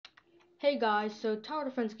Hey guys, so tower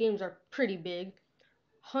defense games are pretty big.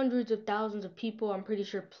 Hundreds of thousands of people, I'm pretty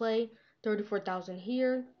sure, play. 34,000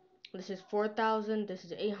 here. This is 4,000. This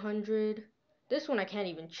is 800. This one I can't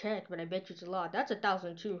even check, but I bet you it's a lot. That's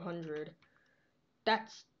 1,200.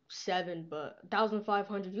 That's 7, but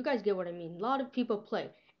 1,500. You guys get what I mean. A lot of people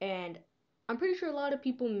play. And I'm pretty sure a lot of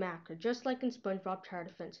people macro, just like in SpongeBob Tower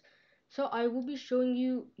Defense. So I will be showing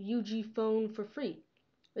you UGPhone for free.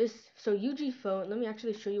 So UGPhone, let me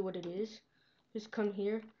actually show you what it is. Just come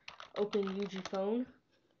here, open UGPhone,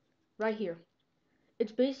 right here.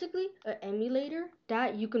 It's basically an emulator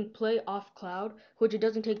that you can play off cloud, which it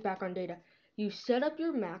doesn't take background data. You set up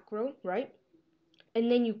your macro, right? And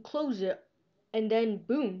then you close it, and then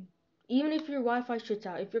boom. Even if your Wi-Fi shuts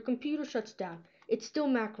out, if your computer shuts down, it's still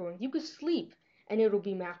macroing. You could sleep, and it'll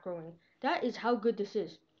be macroing. That is how good this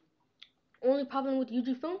is. Only problem with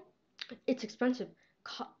UGPhone, it's expensive.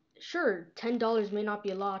 Sure, $10 may not be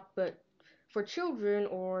a lot, but for children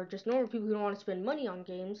or just normal people who don't want to spend money on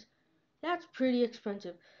games, that's pretty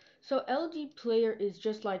expensive. So LG Player is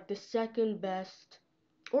just like the second best,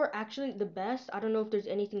 or actually the best. I don't know if there's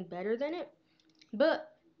anything better than it, but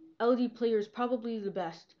LG Player is probably the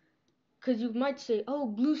best. Because you might say,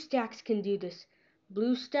 oh, Bluestacks can do this.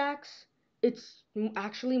 Bluestacks, it's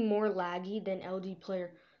actually more laggy than LG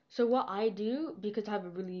Player. So what I do, because I have a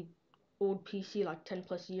really old PC, like 10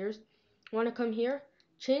 plus years, I want to come here,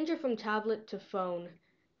 change it from tablet to phone,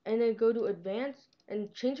 and then go to advanced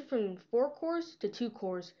and change it from 4 cores to 2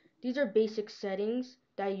 cores. These are basic settings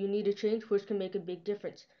that you need to change, which can make a big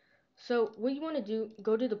difference. So what you want to do,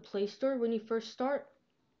 go to the Play Store when you first start.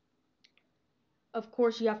 Of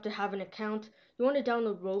course, you have to have an account. You want to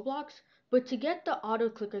download Roblox, but to get the auto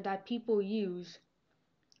clicker that people use,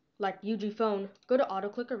 like UGPhone, go to auto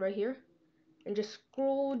clicker right here and just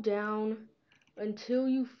scroll down until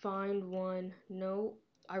you find one. No,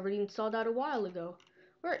 I already installed that a while ago.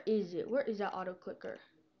 Where is it? Where is that auto clicker?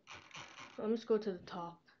 Let's go to the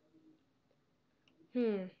top.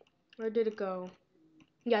 Where did it go?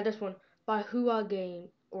 Yeah, this one by Hua Game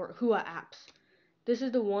or Hua Apps. This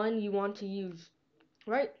is the one you want to use,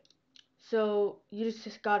 right? So you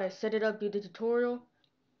just gotta set it up, do the tutorial,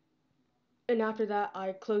 and after that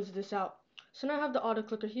I close this out. So now I have the auto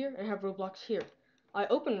clicker here and I have Roblox here. I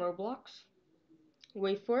open Roblox,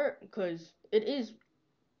 wait for it, because it is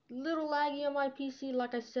little laggy on my PC.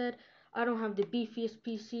 Like I said, I don't have the beefiest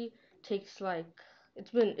PC. Takes like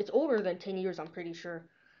it's older than 10 years, I'm pretty sure.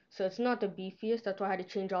 So it's not the beefiest. That's why I had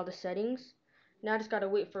to change all the settings. Now I just gotta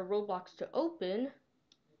wait for Roblox to open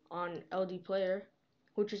on LD Player,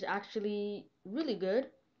 which is actually really good.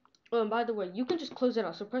 Oh, and by the way, you can just close it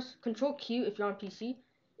out. So press Control Q if you're on PC.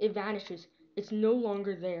 It vanishes. It's no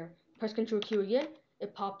longer there. Press Control Q again.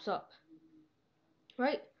 It pops up.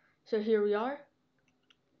 Right? So here we are.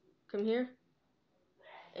 Come here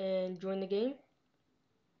and join the game.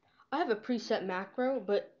 I have a preset macro,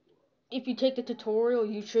 but if you take the tutorial,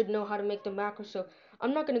 you should know how to make the macro. So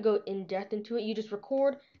I'm not going to go in depth into it. You just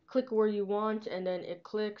record, click where you want, and then it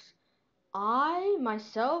clicks. I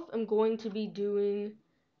myself am going to be doing,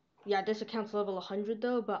 yeah, this account's level 100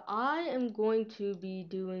 though, but I am going to be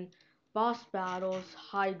doing boss battles,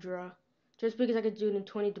 Hydra, just because I could do it in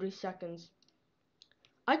 23 seconds.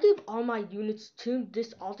 I give all my units to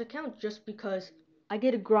this alt account just because I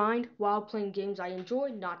get a grind while playing games I enjoy,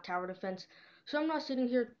 not tower defense. So I'm not sitting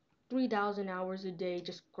here 3,000 hours a day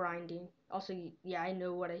just grinding. Also, yeah, I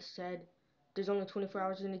know what I said. There's only 24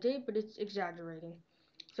 hours in a day, but it's exaggerating.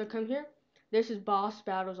 So come here. This is boss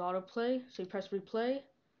battles autoplay. So you press replay.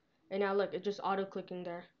 And now look, it's just auto clicking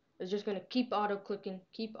there. It's just gonna keep auto clicking,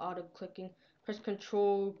 keep auto clicking. Press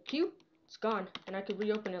Control Q, it's gone. And I could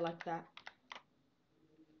reopen it like that.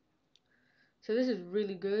 So this is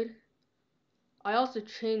really good. I also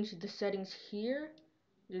changed the settings here.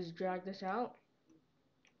 Just drag this out.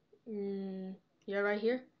 Yeah, right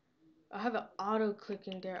here. I have an auto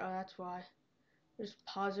clicking there. Oh, that's why. Just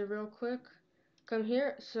pause it real quick. Come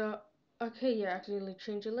here. So, okay, yeah, accidentally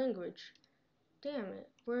changed the language. Damn it.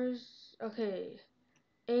 Where's, okay,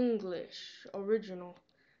 English, original.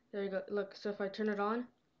 There you go. Look, so if I turn it on,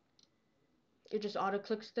 it just auto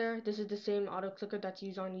clicks there. This is the same auto clicker that's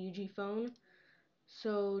used on UGPhone.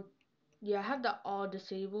 So, yeah, I have that all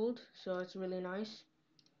disabled, so it's really nice.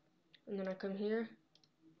 And then I come here.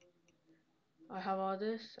 I have all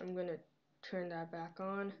this. I'm gonna turn that back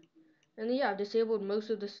on. And then, yeah, I've disabled most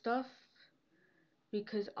of the stuff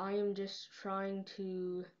because I am just trying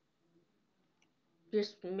to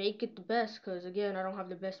just make it the best, because again, I don't have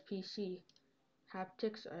the best PC.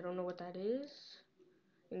 Haptics, I don't know what that is.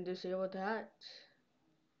 And disable that.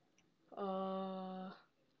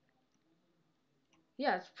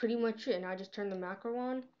 yeah, it's pretty much it. And I just turn the macro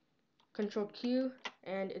on, Control Q,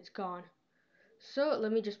 and it's gone. So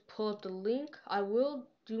let me just pull up the link. I will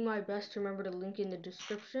do my best to remember to link in the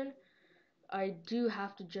description. I do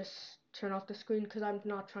have to just turn off the screen because I'm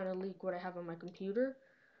not trying to leak what I have on my computer.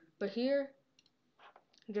 But here,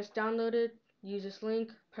 just download it, use this link,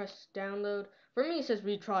 press download. For me it says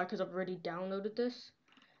retry because I've already downloaded this.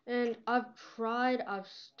 And I've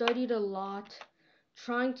studied a lot,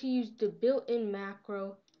 trying to use the built-in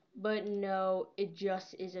macro, but no, it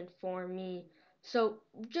just isn't for me. So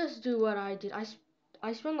just do what I did.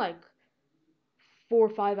 I spent like 4 or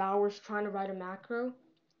 5 hours trying to write a macro,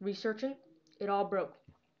 researching. It all broke.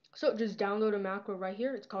 So just download a macro right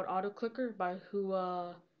here. It's called Auto Clicker by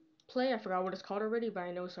Hua Play. I forgot what it's called already, but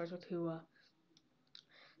I know it starts with Hua.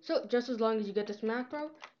 So just as long as you get this macro,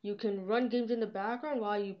 you can run games in the background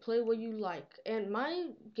while you play what you like. And my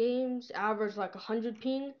games average like 100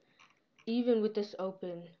 ping, even with this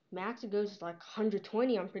open. Max it goes like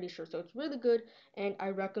 120, I'm pretty sure. So it's really good, and I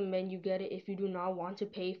recommend you get it if you do not want to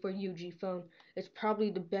pay for UGPhone. It's probably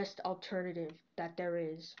the best alternative that there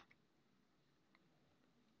is.